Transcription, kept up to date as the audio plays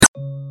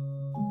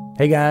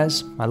Hey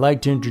guys, I'd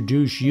like to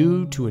introduce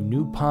you to a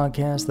new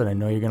podcast that I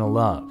know you're going to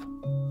love.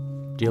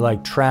 Do you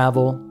like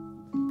travel?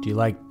 Do you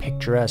like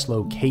picturesque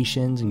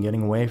locations and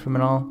getting away from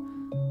it all?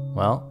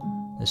 Well,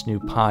 this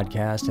new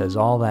podcast has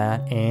all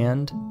that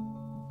and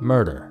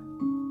murder.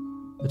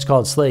 It's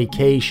called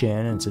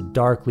Slaycation, and it's a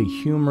darkly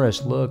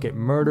humorous look at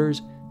murders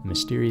and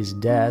mysterious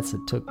deaths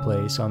that took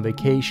place on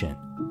vacation.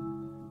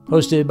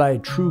 Hosted by a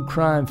true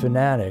crime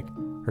fanatic,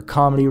 her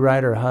comedy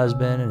writer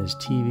husband, and his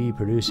TV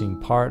producing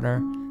partner,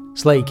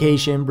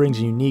 Slaycation brings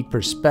a unique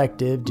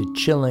perspective to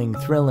chilling,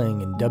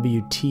 thrilling, and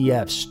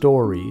WTF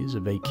stories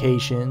of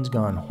vacations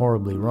gone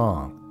horribly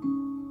wrong.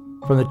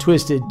 From the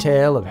twisted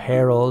tale of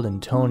Harold and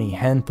Tony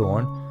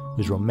Henthorne,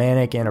 whose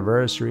romantic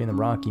anniversary in the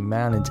Rocky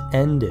Mountains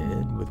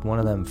ended with one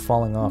of them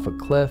falling off a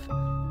cliff,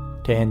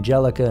 to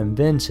Angelica and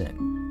Vincent,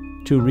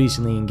 two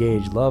recently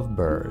engaged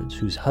lovebirds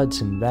whose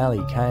Hudson Valley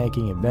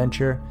kayaking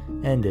adventure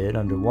ended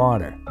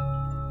underwater.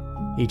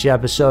 Each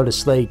episode of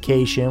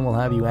Slaycation will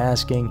have you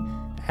asking,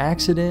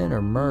 accident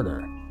or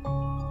murder?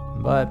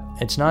 But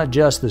it's not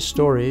just the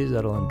stories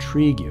that'll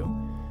intrigue you.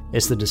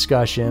 It's the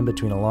discussion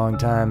between a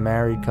longtime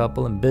married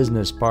couple and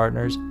business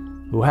partners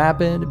who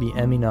happen to be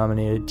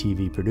Emmy-nominated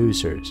TV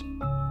producers.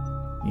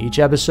 Each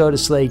episode of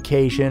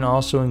Slaycation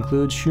also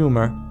includes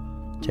humor,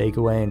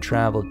 takeaway and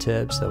travel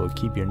tips that will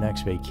keep your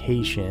next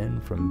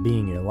vacation from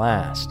being your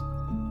last.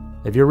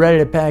 If you're ready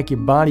to pack your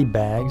body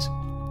bags,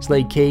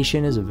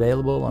 Slaycation is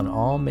available on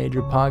all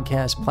major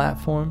podcast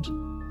platforms.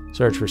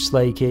 Search for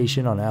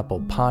Slaycation on Apple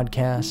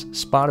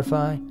Podcasts,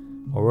 Spotify,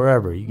 or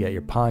wherever you get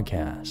your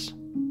podcasts.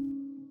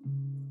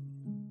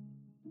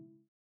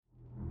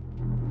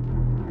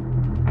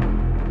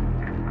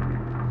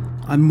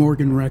 I'm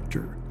Morgan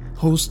Rector,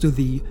 host of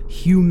the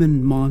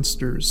Human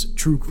Monsters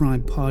True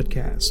Crime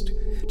Podcast.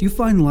 Do you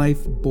find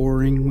life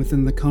boring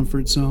within the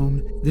comfort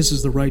zone? This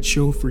is the right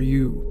show for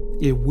you.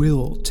 It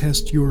will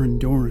test your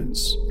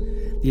endurance.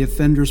 The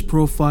offenders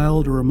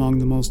profiled are among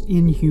the most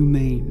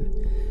inhumane.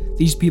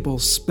 These people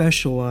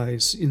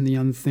specialize in the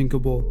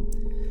unthinkable.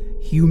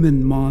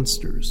 Human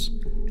Monsters,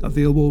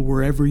 available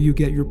wherever you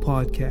get your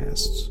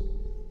podcasts.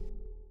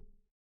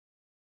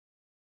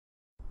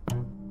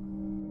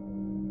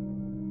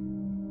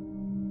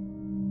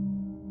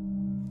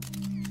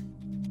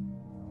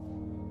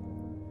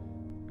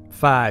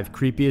 Five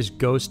creepiest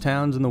ghost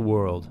towns in the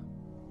world.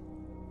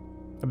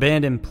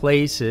 Abandoned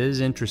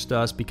places interest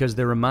us because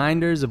they're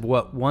reminders of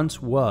what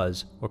once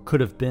was or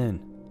could have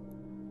been.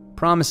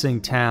 Promising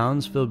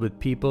towns filled with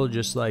people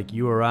just like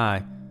you or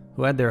I,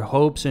 who had their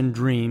hopes and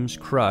dreams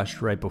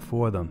crushed right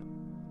before them.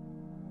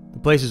 The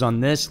places on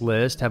this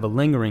list have a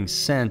lingering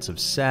sense of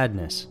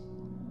sadness.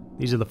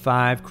 These are the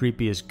 5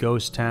 creepiest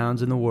ghost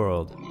towns in the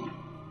world.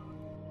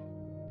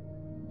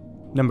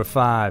 Number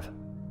 5.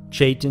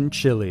 Chayton,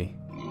 Chile.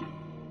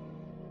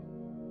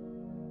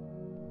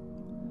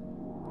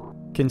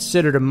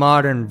 Considered a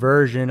modern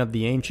version of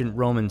the ancient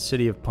Roman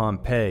city of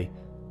Pompeii,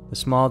 the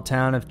small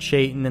town of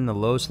Chayton in the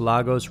Los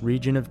Lagos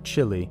region of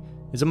Chile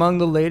is among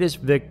the latest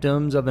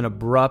victims of an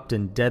abrupt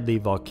and deadly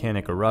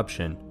volcanic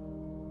eruption.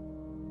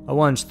 A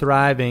once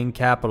thriving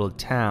capital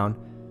town,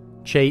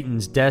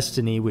 Chayton's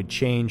destiny would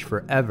change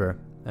forever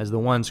as the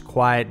once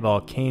quiet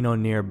volcano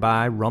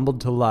nearby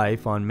rumbled to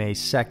life on May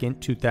 2,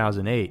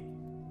 2008.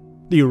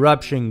 The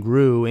eruption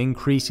grew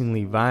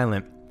increasingly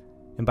violent,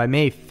 and by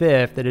May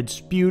 5th it had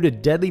spewed a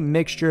deadly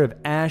mixture of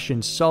ash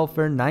and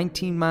sulfur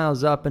 19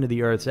 miles up into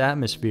the Earth's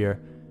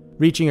atmosphere,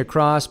 reaching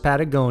across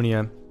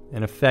Patagonia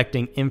and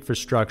affecting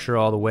infrastructure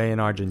all the way in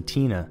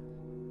Argentina.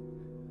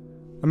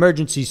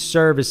 Emergency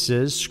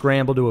services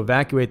scrambled to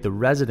evacuate the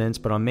residents,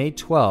 but on May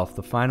 12th,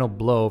 the final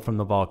blow from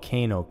the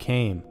volcano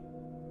came.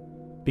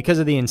 Because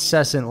of the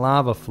incessant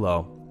lava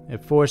flow,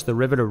 it forced the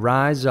river to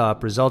rise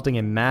up, resulting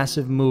in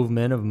massive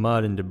movement of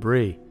mud and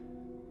debris.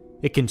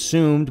 It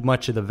consumed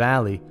much of the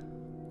valley,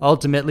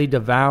 ultimately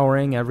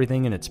devouring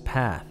everything in its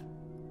path.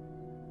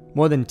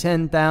 More than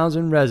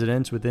 10,000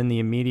 residents within the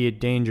immediate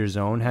danger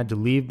zone had to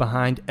leave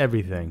behind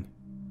everything.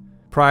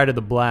 Prior to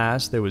the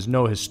blast, there was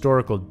no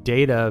historical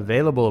data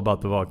available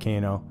about the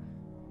volcano.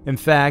 In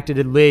fact, it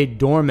had laid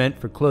dormant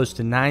for close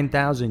to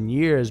 9,000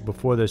 years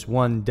before this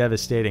one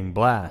devastating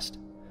blast.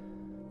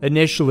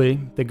 Initially,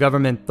 the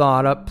government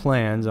thought up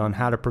plans on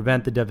how to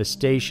prevent the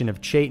devastation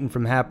of Chayton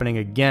from happening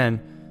again,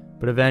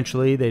 but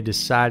eventually they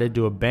decided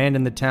to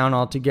abandon the town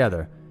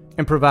altogether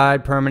and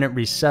provide permanent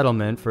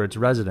resettlement for its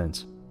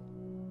residents.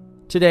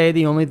 Today,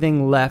 the only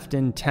thing left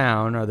in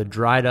town are the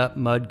dried-up,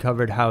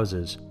 mud-covered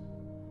houses.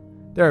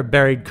 There are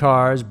buried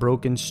cars,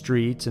 broken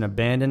streets, and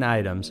abandoned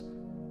items,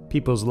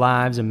 people's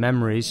lives and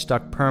memories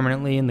stuck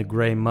permanently in the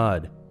gray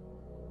mud.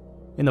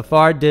 In the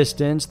far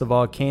distance, the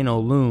volcano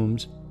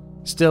looms,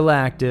 still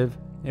active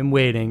and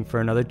waiting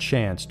for another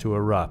chance to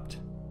erupt.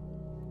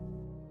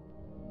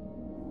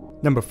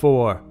 Number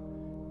 4.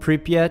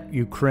 Pripyat,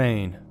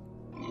 Ukraine.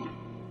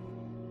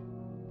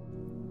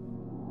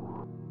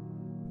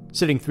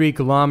 Sitting 3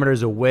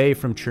 kilometers away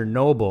from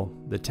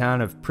Chernobyl, the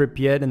town of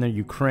Pripyat in the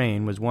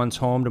Ukraine was once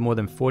home to more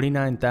than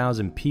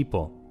 49,000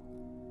 people.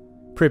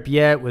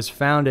 Pripyat was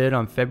founded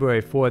on February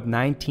 4,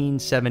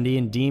 1970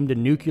 and deemed a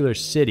nuclear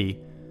city,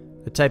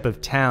 a type of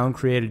town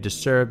created to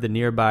serve the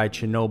nearby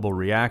Chernobyl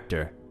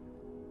reactor.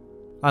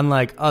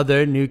 Unlike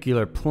other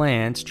nuclear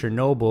plants,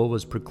 Chernobyl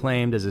was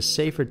proclaimed as a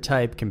safer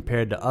type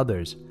compared to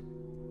others.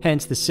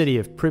 Hence, the city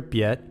of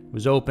Pripyat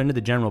was open to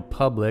the general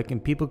public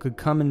and people could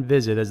come and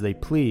visit as they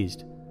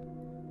pleased.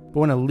 But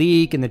when a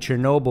leak in the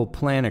Chernobyl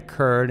plant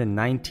occurred in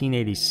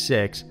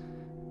 1986,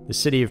 the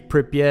city of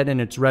Pripyat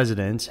and its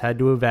residents had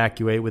to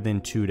evacuate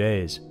within 2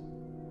 days.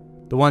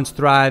 The once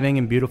thriving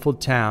and beautiful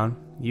town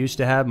used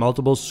to have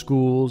multiple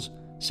schools,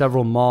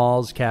 several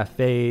malls,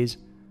 cafes,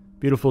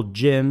 beautiful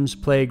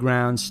gyms,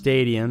 playgrounds,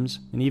 stadiums,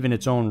 and even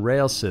its own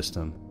rail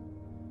system.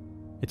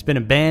 It's been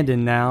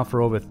abandoned now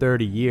for over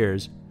 30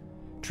 years.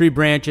 Tree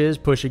branches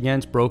push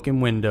against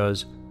broken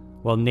windows,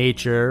 while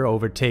nature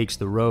overtakes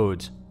the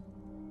roads.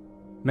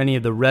 Many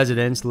of the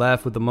residents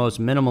left with the most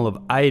minimal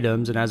of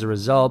items, and as a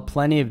result,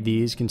 plenty of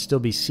these can still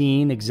be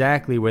seen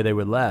exactly where they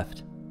were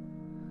left.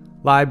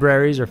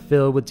 Libraries are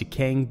filled with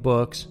decaying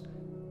books,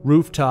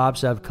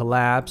 rooftops have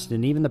collapsed,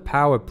 and even the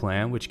power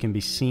plant, which can be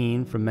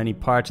seen from many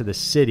parts of the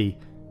city,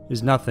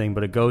 is nothing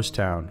but a ghost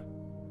town.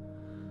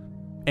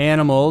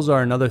 Animals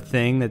are another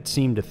thing that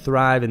seem to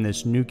thrive in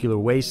this nuclear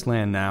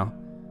wasteland now.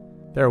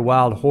 There are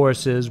wild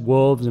horses,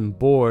 wolves, and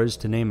boars,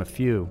 to name a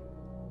few.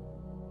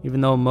 Even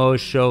though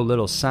most show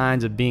little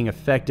signs of being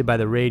affected by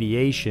the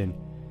radiation,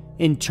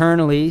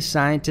 internally,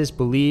 scientists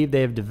believe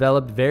they have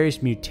developed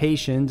various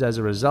mutations as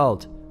a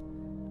result.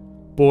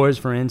 Boars,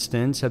 for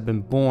instance, have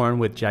been born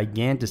with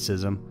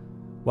giganticism,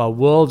 while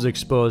wolves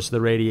exposed to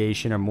the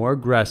radiation are more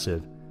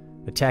aggressive,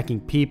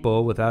 attacking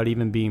people without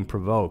even being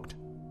provoked.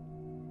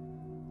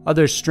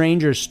 Other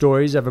stranger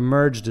stories have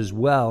emerged as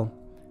well.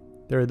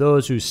 There are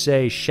those who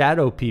say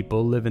shadow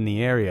people live in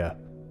the area.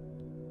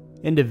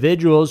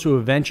 Individuals who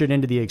have ventured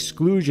into the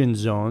exclusion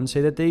zone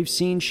say that they've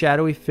seen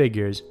shadowy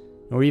figures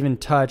or even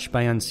touched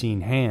by unseen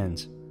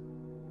hands.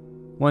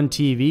 One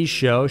TV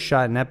show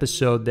shot an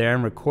episode there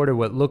and recorded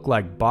what looked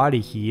like body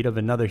heat of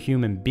another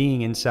human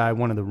being inside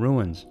one of the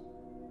ruins.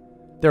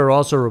 There are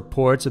also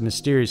reports of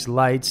mysterious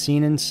lights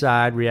seen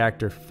inside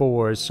Reactor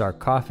 4's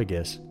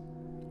sarcophagus.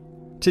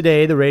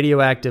 Today, the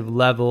radioactive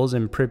levels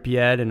in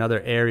Pripyat and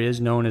other areas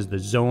known as the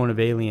Zone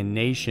of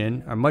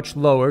Alienation are much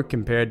lower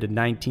compared to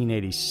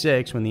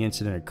 1986 when the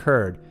incident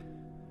occurred.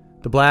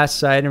 The blast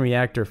site in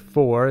Reactor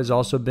 4 has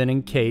also been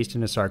encased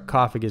in a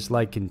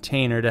sarcophagus-like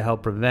container to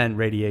help prevent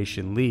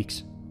radiation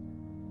leaks.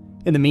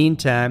 In the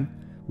meantime,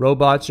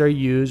 robots are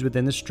used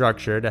within the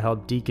structure to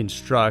help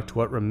deconstruct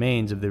what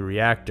remains of the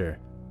reactor.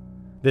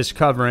 This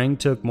covering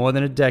took more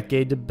than a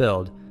decade to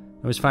build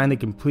and was finally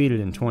completed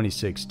in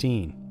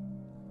 2016.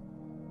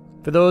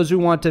 For those who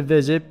want to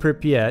visit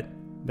Pripyat,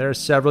 there are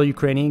several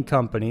Ukrainian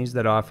companies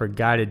that offer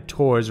guided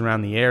tours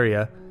around the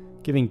area,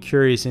 giving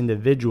curious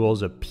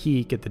individuals a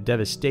peek at the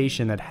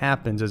devastation that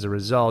happens as a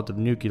result of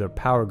nuclear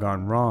power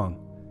gone wrong.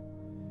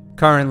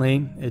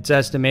 Currently, it's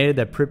estimated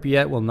that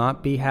Pripyat will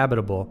not be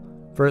habitable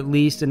for at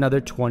least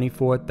another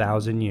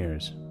 24,000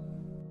 years.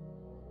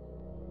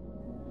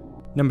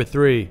 Number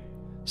 3.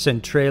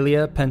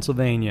 Centralia,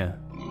 Pennsylvania.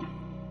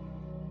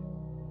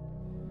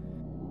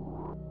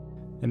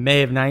 In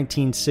May of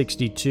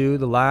 1962,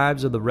 the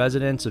lives of the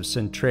residents of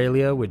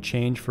Centralia would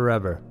change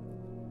forever.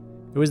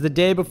 It was the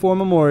day before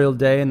Memorial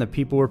Day and the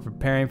people were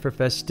preparing for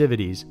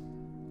festivities.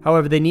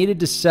 However, they needed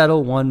to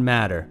settle one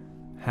matter: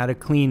 how to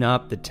clean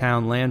up the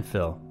town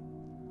landfill.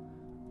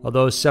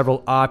 Although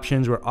several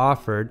options were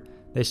offered,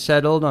 they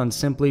settled on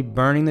simply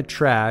burning the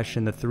trash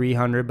in the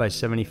 300 by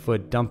 70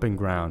 foot dumping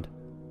ground.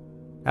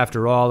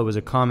 After all, it was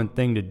a common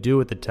thing to do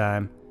at the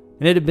time,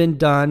 and it had been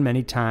done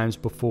many times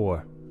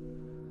before.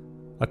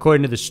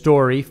 According to the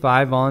story,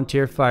 5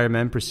 volunteer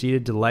firemen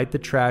proceeded to light the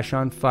trash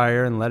on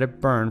fire and let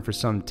it burn for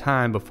some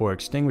time before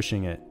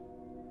extinguishing it.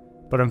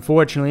 But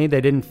unfortunately,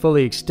 they didn't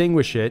fully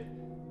extinguish it,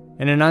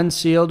 and an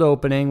unsealed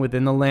opening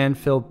within the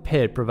landfill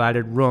pit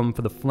provided room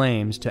for the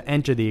flames to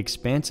enter the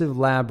expansive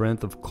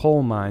labyrinth of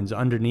coal mines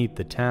underneath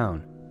the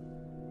town.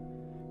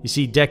 You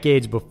see,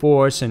 decades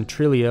before,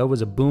 Centralia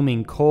was a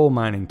booming coal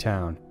mining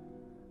town.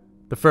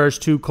 The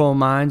first 2 coal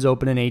mines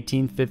opened in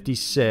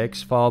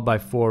 1856, followed by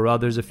 4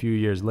 others a few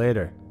years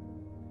later.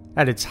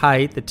 At its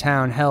height, the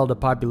town held a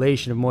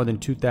population of more than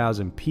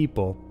 2,000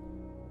 people.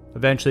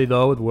 Eventually,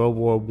 though, with World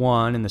War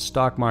I and the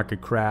stock market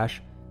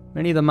crash,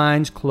 many of the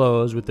mines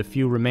closed, with the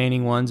few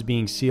remaining ones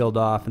being sealed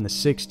off in the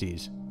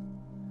 60s.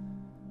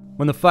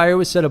 When the fire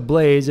was set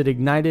ablaze, it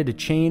ignited a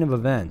chain of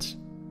events.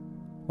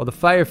 While the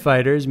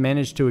firefighters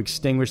managed to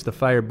extinguish the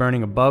fire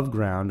burning above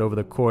ground over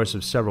the course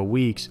of several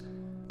weeks,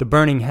 the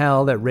burning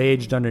hell that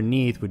raged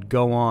underneath would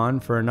go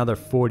on for another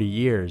 40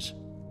 years.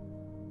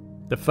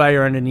 The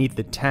fire underneath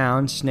the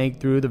town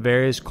snaked through the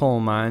various coal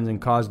mines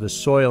and caused the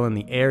soil in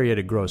the area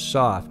to grow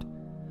soft.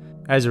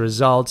 As a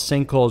result,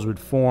 sinkholes would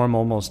form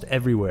almost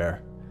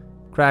everywhere.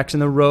 Cracks in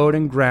the road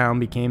and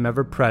ground became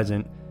ever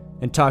present,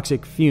 and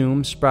toxic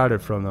fumes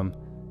sprouted from them,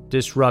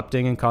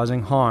 disrupting and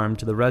causing harm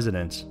to the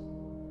residents.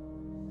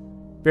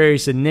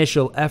 Various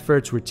initial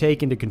efforts were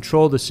taken to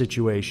control the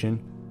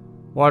situation.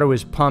 Water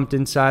was pumped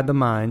inside the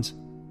mines.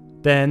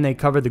 Then they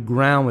covered the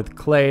ground with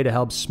clay to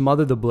help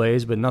smother the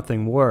blaze, but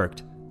nothing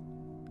worked.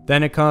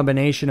 Then a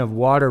combination of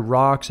water,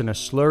 rocks, and a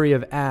slurry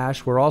of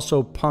ash were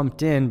also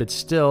pumped in, but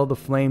still the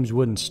flames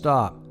wouldn't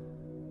stop.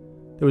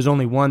 There was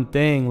only one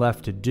thing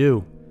left to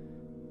do: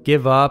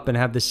 give up and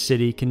have the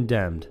city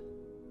condemned.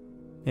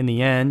 In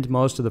the end,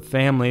 most of the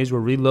families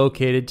were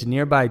relocated to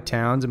nearby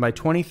towns, and by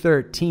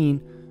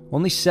 2013,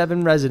 only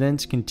 7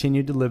 residents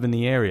continued to live in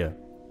the area.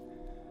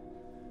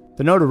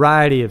 The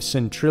notoriety of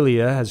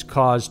Centralia has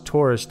caused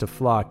tourists to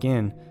flock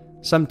in,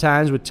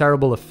 sometimes with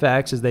terrible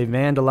effects as they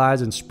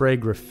vandalize and spray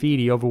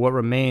graffiti over what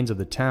remains of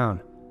the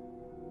town.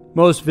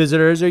 Most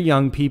visitors are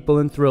young people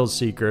and thrill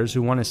seekers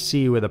who want to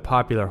see where the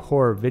popular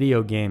horror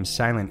video game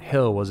Silent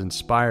Hill was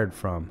inspired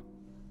from.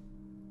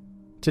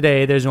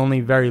 Today, there's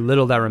only very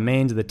little that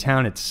remains of the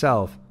town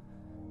itself.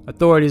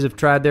 Authorities have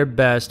tried their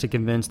best to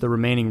convince the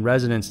remaining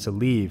residents to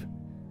leave.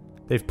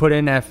 They've put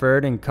in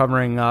effort in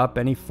covering up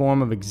any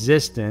form of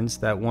existence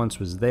that once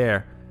was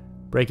there,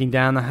 breaking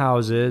down the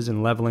houses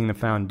and leveling the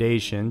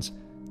foundations,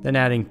 then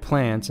adding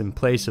plants in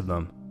place of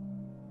them.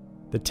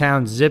 The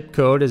town's zip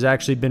code has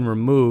actually been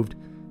removed,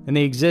 and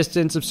the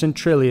existence of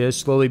Centralia is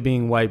slowly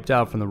being wiped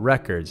out from the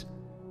records,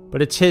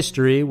 but its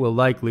history will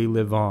likely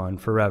live on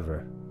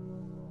forever.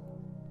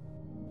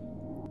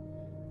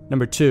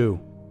 Number 2.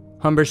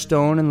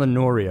 Humberstone and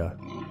Lenoria.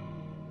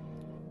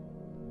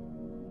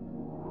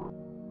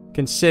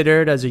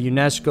 Considered as a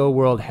UNESCO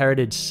World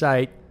Heritage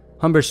Site,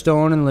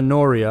 Humberstone and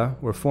Lenoria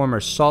were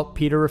former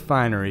saltpeter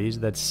refineries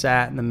that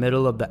sat in the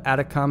middle of the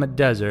Atacama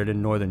Desert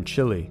in northern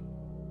Chile.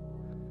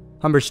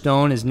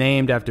 Humberstone is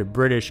named after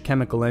British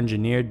chemical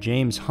engineer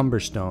James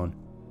Humberstone.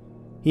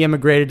 He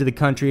emigrated to the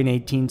country in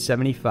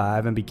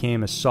 1875 and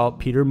became a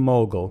saltpeter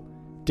mogul,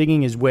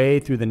 digging his way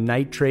through the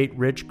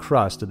nitrate-rich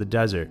crust of the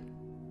desert.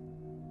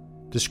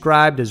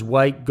 Described as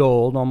white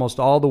gold, almost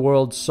all the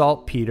world's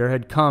saltpeter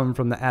had come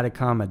from the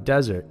Atacama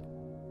Desert.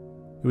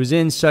 It was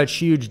in such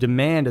huge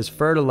demand as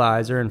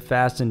fertilizer in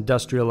fast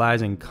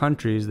industrializing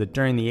countries that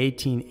during the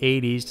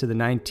 1880s to the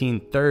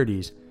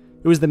 1930s,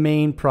 it was the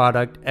main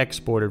product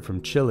exported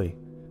from Chile.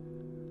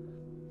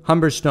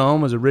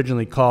 Humberstone was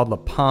originally called La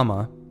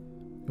Palma.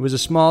 It was a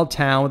small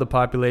town with a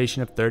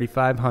population of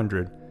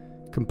 3,500,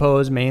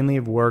 composed mainly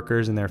of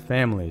workers and their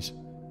families.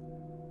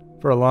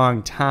 For a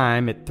long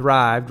time, it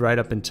thrived right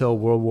up until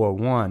World War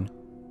I.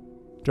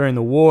 During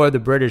the war, the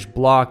British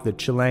blocked the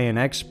Chilean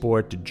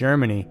export to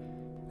Germany,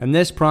 and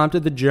this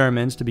prompted the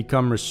Germans to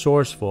become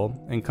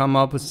resourceful and come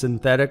up with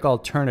synthetic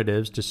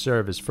alternatives to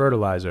serve as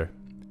fertilizer.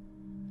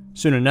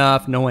 Soon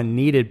enough, no one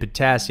needed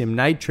potassium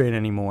nitrate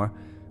anymore,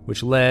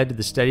 which led to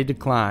the steady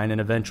decline and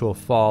eventual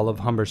fall of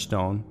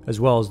Humberstone, as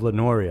well as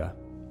Lenoria.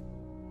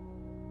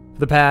 For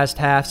the past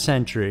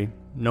half-century,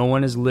 no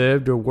one has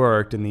lived or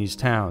worked in these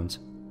towns.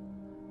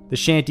 The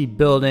shanty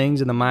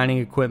buildings and the mining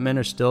equipment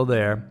are still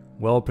there,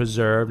 well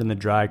preserved in the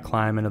dry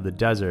climate of the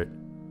desert.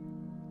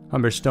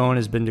 Humberstone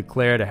has been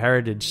declared a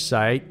heritage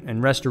site,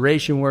 and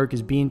restoration work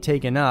is being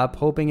taken up,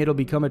 hoping it'll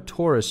become a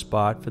tourist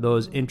spot for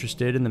those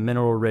interested in the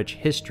mineral-rich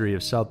history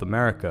of South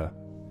America.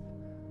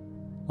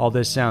 All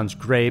this sounds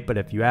great, but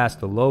if you ask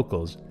the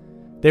locals,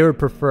 they would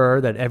prefer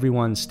that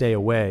everyone stay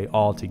away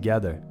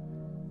altogether.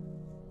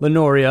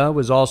 Lenoria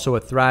was also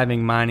a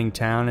thriving mining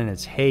town in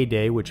its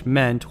heyday, which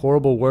meant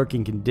horrible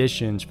working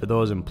conditions for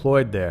those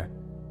employed there.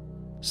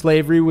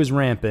 Slavery was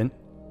rampant.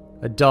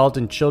 Adult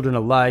and children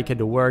alike had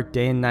to work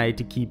day and night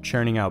to keep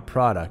churning out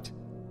product.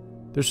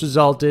 This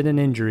resulted in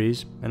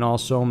injuries and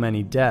also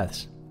many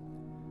deaths.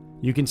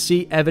 You can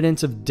see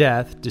evidence of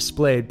death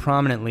displayed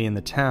prominently in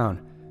the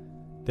town.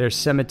 Their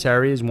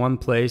cemetery is one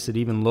place that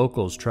even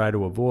locals try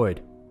to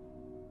avoid.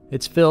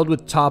 It's filled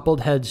with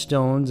toppled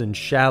headstones and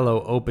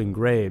shallow open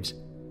graves.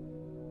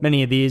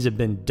 Many of these have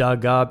been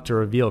dug up to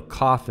reveal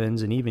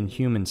coffins and even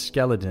human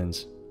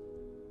skeletons.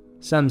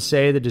 Some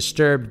say the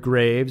disturbed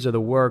graves are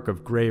the work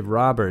of grave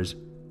robbers.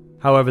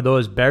 However,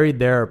 those buried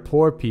there are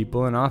poor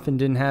people and often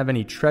didn't have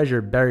any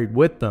treasure buried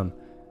with them,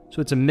 so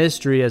it's a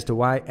mystery as to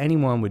why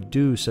anyone would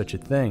do such a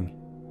thing.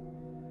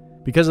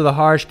 Because of the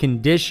harsh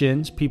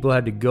conditions people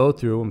had to go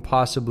through and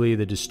possibly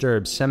the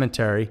disturbed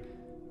cemetery,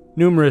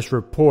 numerous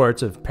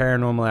reports of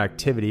paranormal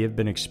activity have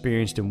been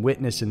experienced and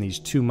witnessed in these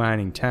 2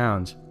 mining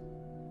towns.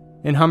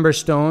 In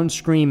Humberstone,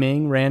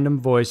 screaming, random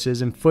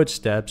voices, and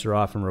footsteps are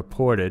often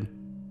reported.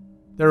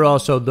 There are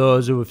also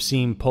those who have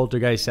seen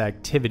poltergeist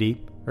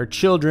activity or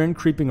children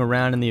creeping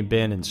around in the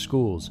abandoned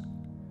schools.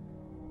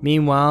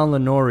 Meanwhile,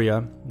 in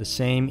Lenoria, the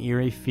same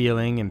eerie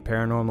feeling and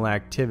paranormal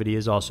activity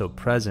is also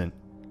present.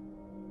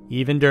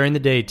 Even during the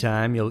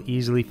daytime, you'll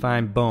easily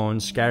find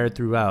bones scattered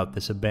throughout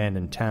this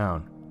abandoned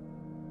town.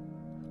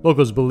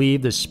 Locals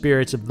believe the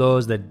spirits of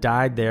those that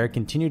died there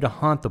continue to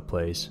haunt the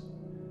place.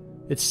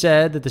 It's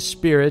said that the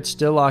spirits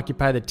still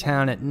occupy the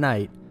town at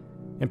night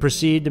and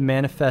proceed to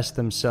manifest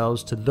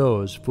themselves to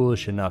those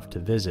foolish enough to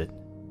visit.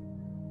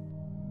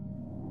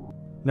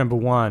 Number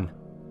 1.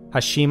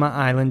 Hashima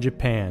Island,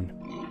 Japan.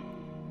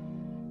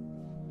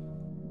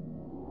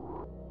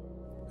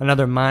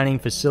 Another mining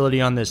facility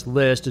on this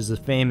list is the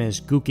famous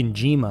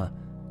Gukenjima,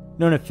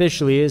 known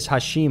officially as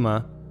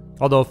Hashima,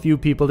 although few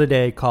people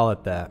today call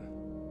it that.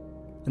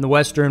 In the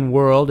Western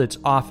world, it's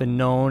often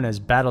known as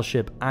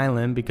Battleship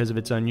Island because of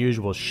its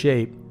unusual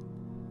shape.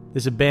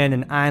 This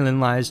abandoned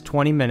island lies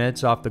 20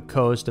 minutes off the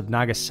coast of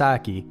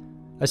Nagasaki,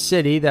 a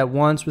city that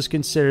once was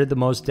considered the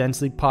most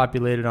densely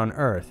populated on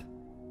Earth.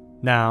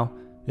 Now,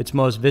 its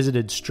most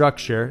visited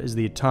structure is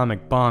the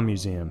Atomic Bomb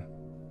Museum.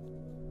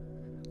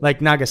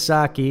 Like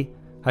Nagasaki,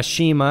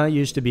 Hashima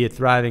used to be a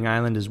thriving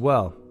island as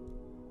well.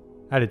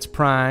 At its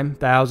prime,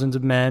 thousands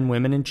of men,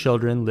 women, and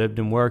children lived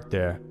and worked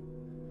there.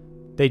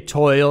 They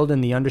toiled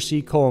in the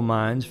undersea coal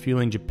mines,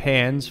 fueling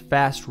Japan's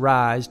fast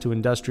rise to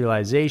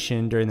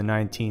industrialization during the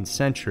 19th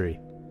century.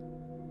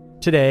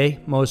 Today,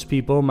 most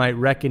people might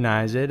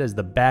recognize it as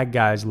the bad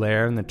guy's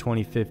lair in the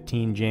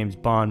 2015 James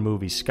Bond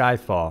movie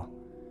Skyfall.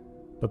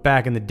 But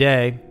back in the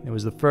day, it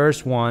was the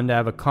first one to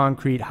have a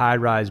concrete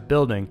high-rise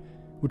building,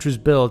 which was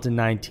built in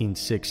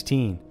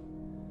 1916.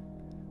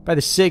 By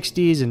the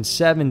 60s and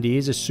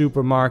 70s, a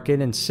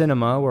supermarket and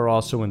cinema were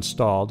also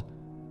installed.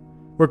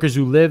 Workers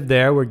who lived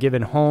there were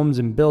given homes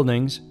and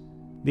buildings.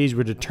 These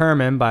were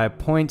determined by a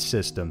point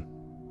system.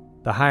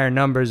 The higher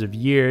numbers of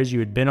years you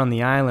had been on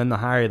the island, the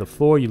higher the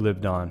floor you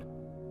lived on.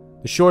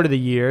 The shorter the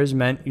years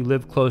meant you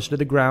lived closer to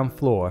the ground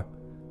floor,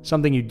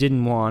 something you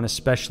didn't want,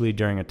 especially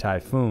during a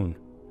typhoon.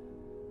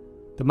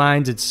 The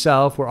mines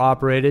itself were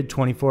operated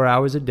 24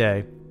 hours a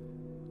day.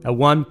 At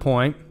one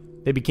point,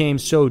 they became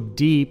so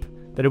deep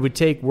that it would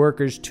take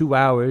workers 2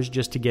 hours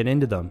just to get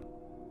into them.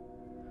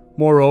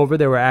 Moreover,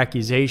 there were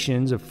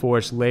accusations of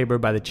forced labor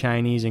by the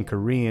Chinese and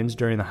Koreans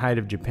during the height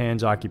of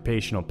Japan's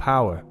occupational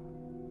power.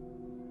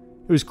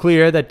 It was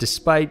clear that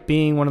despite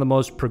being one of the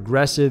most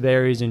progressive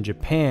areas in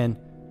Japan,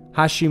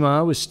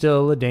 Hashima was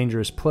still a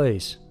dangerous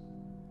place.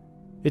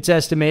 It's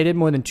estimated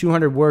more than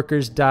 200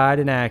 workers died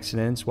in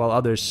accidents while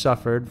others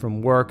suffered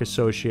from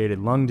work-associated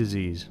lung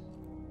disease.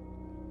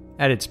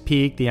 At its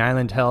peak, the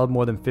island held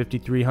more than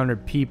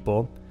 5,300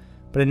 people,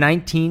 but in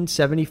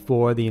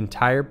 1974, the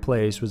entire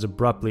place was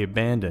abruptly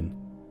abandoned.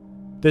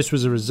 This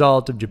was a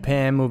result of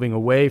Japan moving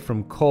away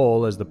from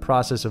coal as the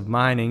process of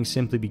mining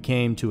simply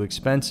became too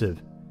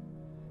expensive.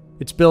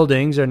 Its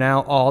buildings are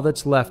now all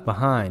that's left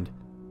behind.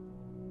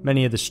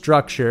 Many of the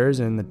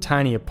structures and the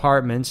tiny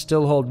apartments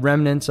still hold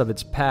remnants of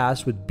its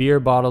past, with beer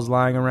bottles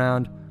lying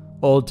around,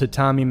 old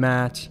tatami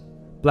mats,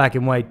 black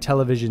and white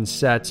television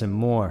sets, and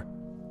more.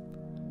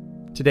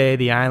 Today,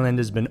 the island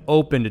has been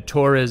open to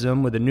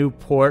tourism with a new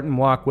port and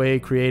walkway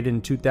created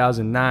in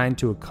 2009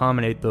 to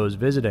accommodate those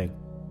visiting.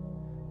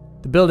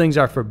 The buildings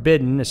are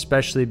forbidden,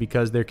 especially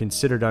because they're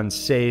considered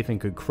unsafe and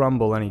could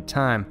crumble any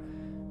time,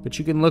 but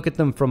you can look at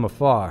them from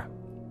afar.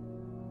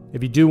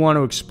 If you do want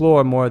to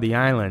explore more of the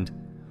island,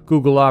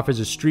 Google offers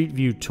a street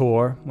view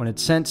tour when it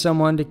sent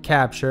someone to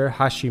capture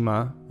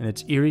Hashima and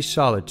its eerie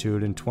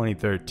solitude in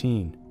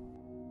 2013.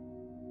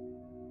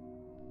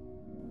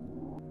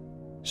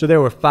 So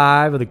there were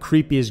 5 of the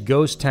creepiest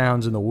ghost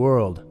towns in the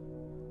world.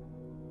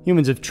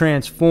 Humans have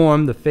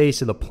transformed the face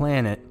of the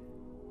planet.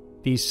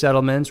 These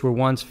settlements were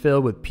once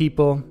filled with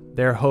people,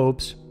 their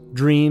hopes,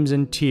 dreams,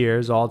 and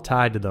tears all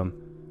tied to them.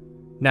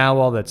 Now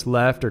all that's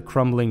left are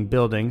crumbling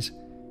buildings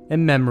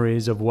and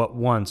memories of what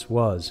once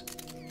was.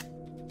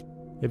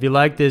 If you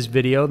like this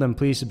video, then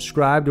please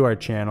subscribe to our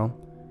channel.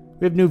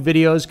 We have new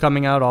videos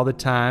coming out all the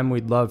time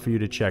we'd love for you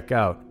to check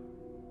out.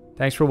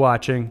 Thanks for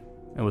watching,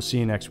 and we'll see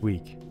you next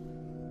week.